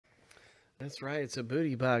That's right. It's a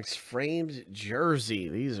booty box framed jersey.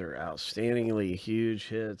 These are outstandingly huge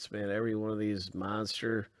hits, man. Every one of these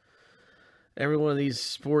monster, every one of these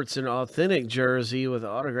sports an authentic jersey with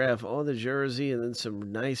autograph on the jersey and then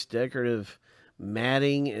some nice decorative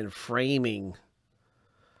matting and framing.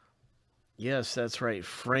 Yes, that's right.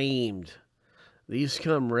 Framed. These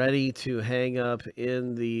come ready to hang up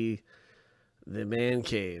in the man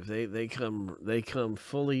cave. They come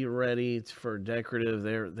fully ready for decorative.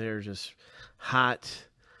 They're just hot,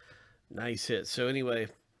 nice hits. So anyway,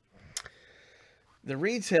 the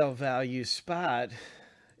retail value spot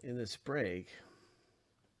in this break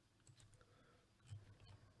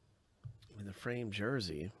in the frame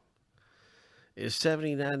jersey is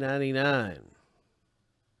 $79.99.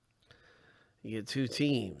 You get two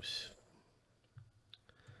teams,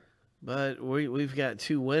 but we've got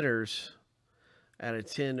two winners out of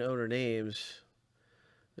 10 owner names.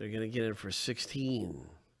 They're going to get in for 16.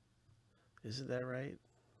 Isn't that right?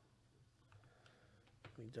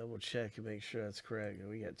 Let me double check and make sure that's correct.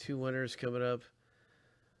 We got two winners coming up.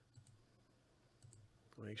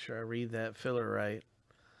 Make sure I read that filler right.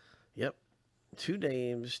 Yep. Two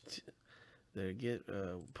names that get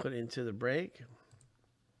put into the break.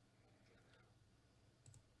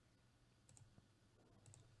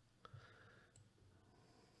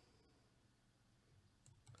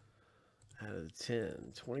 Out of the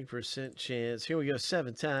 10, 20% chance. Here we go,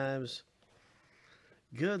 7 times.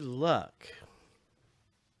 Good luck.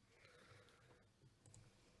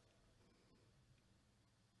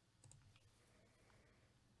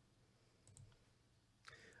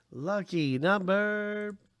 Lucky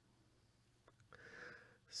number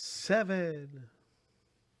 7.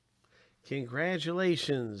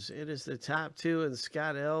 Congratulations. It is the top 2, and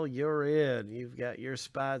Scott L., you're in. You've got your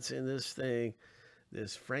spots in this thing.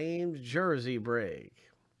 This framed jersey break.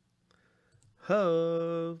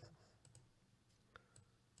 Ho!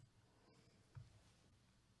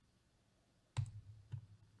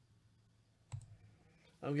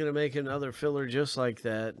 I'm going to make another filler just like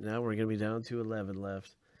that. Now we're going to be down to 11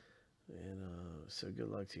 left. And so good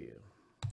luck to you.